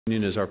The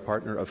Union is our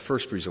partner of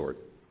first resort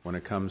when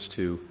it comes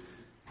to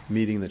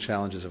meeting the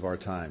challenges of our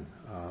time,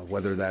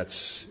 whether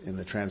that's in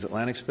the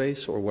transatlantic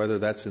space or whether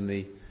that's in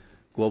the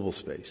global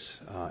space.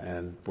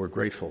 And we're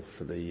grateful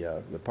for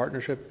the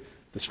partnership,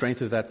 the strength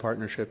of that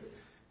partnership,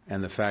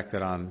 and the fact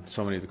that on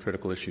so many of the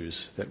critical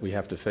issues that we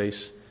have to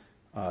face,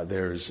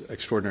 there's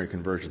extraordinary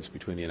convergence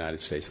between the United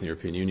States and the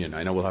European Union.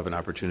 I know we'll have an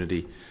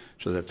opportunity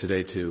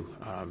today to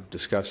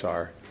discuss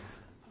our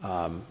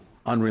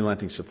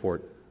unrelenting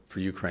support for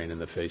Ukraine in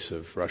the face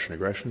of Russian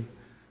aggression,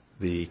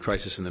 the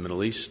crisis in the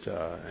Middle East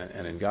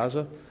and in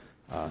Gaza,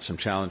 some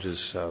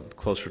challenges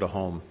closer to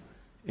home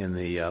in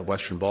the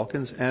Western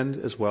Balkans, and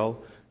as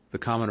well the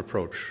common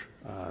approach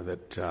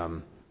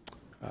that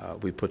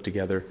we put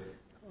together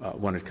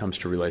when it comes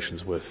to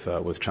relations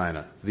with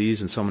China. These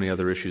and so many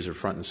other issues are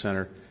front and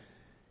center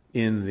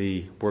in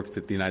the work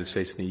that the United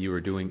States and the EU are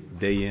doing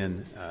day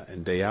in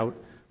and day out,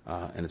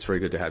 and it's very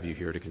good to have you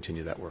here to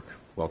continue that work.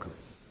 Welcome.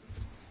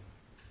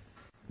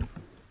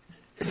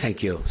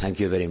 Thank you. Thank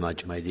you very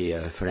much, my dear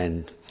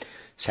friend,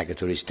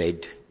 Secretary of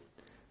State,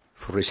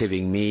 for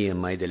receiving me and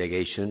my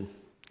delegation.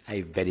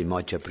 I very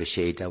much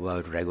appreciate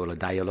our regular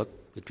dialogue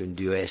between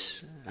the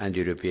U.S. and the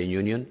European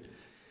Union,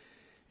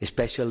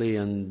 especially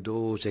in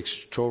those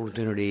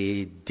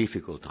extraordinarily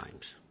difficult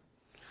times.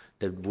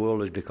 The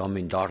world is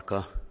becoming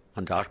darker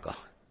and darker.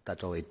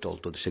 That's what I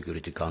told to the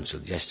Security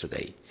Council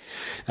yesterday.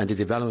 And the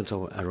developments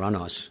around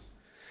us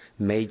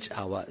made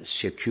our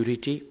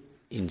security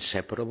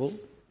inseparable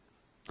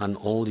and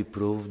only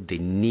prove the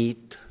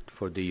need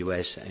for the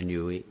U.S. and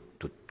EU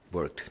to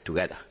work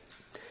together.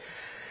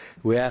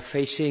 We are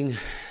facing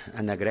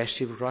an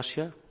aggressive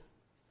Russia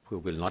who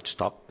will not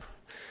stop,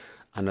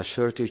 an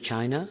assertive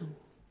China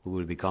who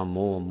will become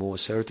more and more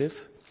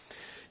assertive,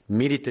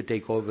 military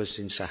takeovers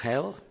in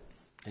Sahel.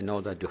 I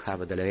know that you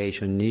have a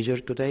delegation in Niger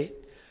today,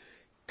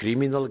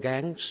 criminal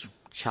gangs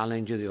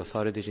challenging the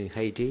authorities in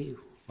Haiti.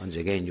 Once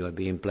again, you are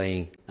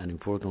playing an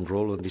important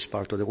role in this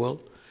part of the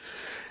world.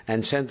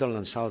 And Central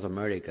and South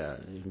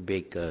America in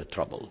big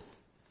trouble.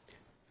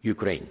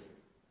 Ukraine.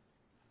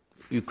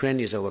 Ukraine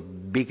is our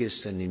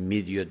biggest and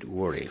immediate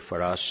worry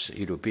for us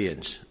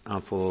Europeans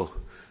and for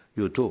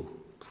you too,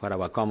 for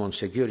our common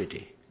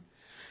security.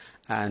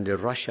 And the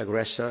Russian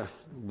aggressor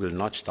will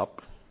not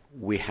stop.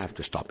 We have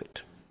to stop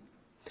it.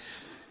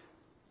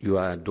 You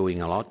are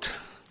doing a lot.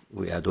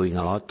 We are doing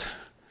a lot.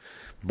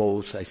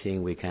 Both, I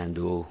think we can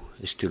do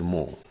still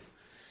more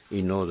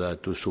in order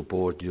to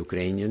support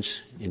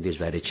Ukrainians in this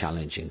very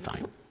challenging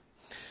time.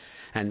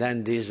 And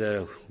then this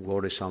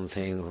worrisome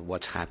thing,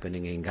 what's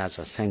happening in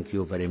Gaza. Thank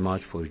you very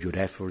much for your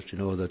efforts in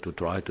order to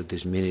try to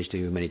diminish the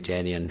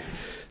humanitarian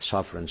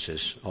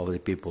sufferances of the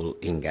people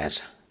in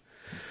Gaza.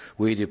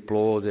 We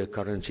deplore the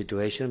current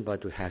situation,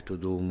 but we have to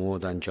do more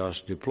than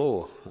just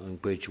deplore, on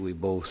which we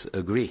both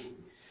agree.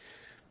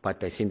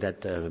 But I think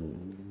that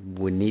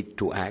we need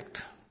to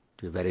act.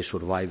 The very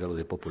survival of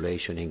the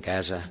population in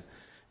Gaza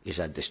is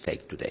at the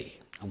stake today.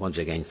 And once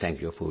again,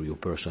 thank you for your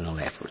personal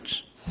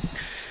efforts.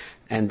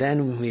 And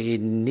then we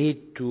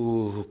need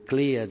to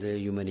clear the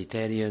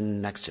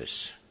humanitarian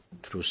access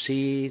through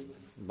sea,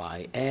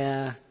 by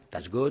air.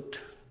 That's good.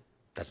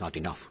 That's not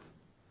enough.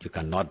 You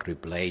cannot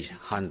replace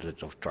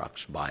hundreds of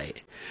trucks by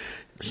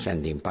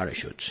sending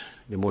parachutes.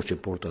 The most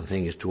important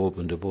thing is to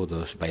open the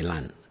borders by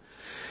land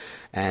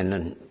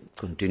and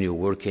continue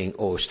working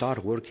or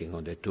start working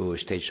on the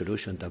two-state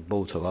solution that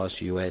both of us,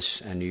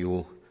 US and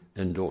EU,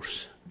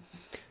 endorse.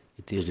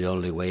 It is the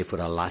only way for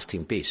a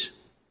lasting peace.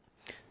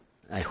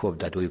 I hope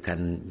that we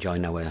can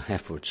join our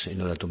efforts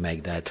in order to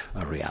make that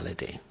a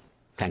reality.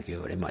 Thank you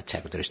very much,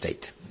 Secretary of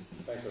State.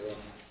 Thanks,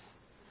 everyone.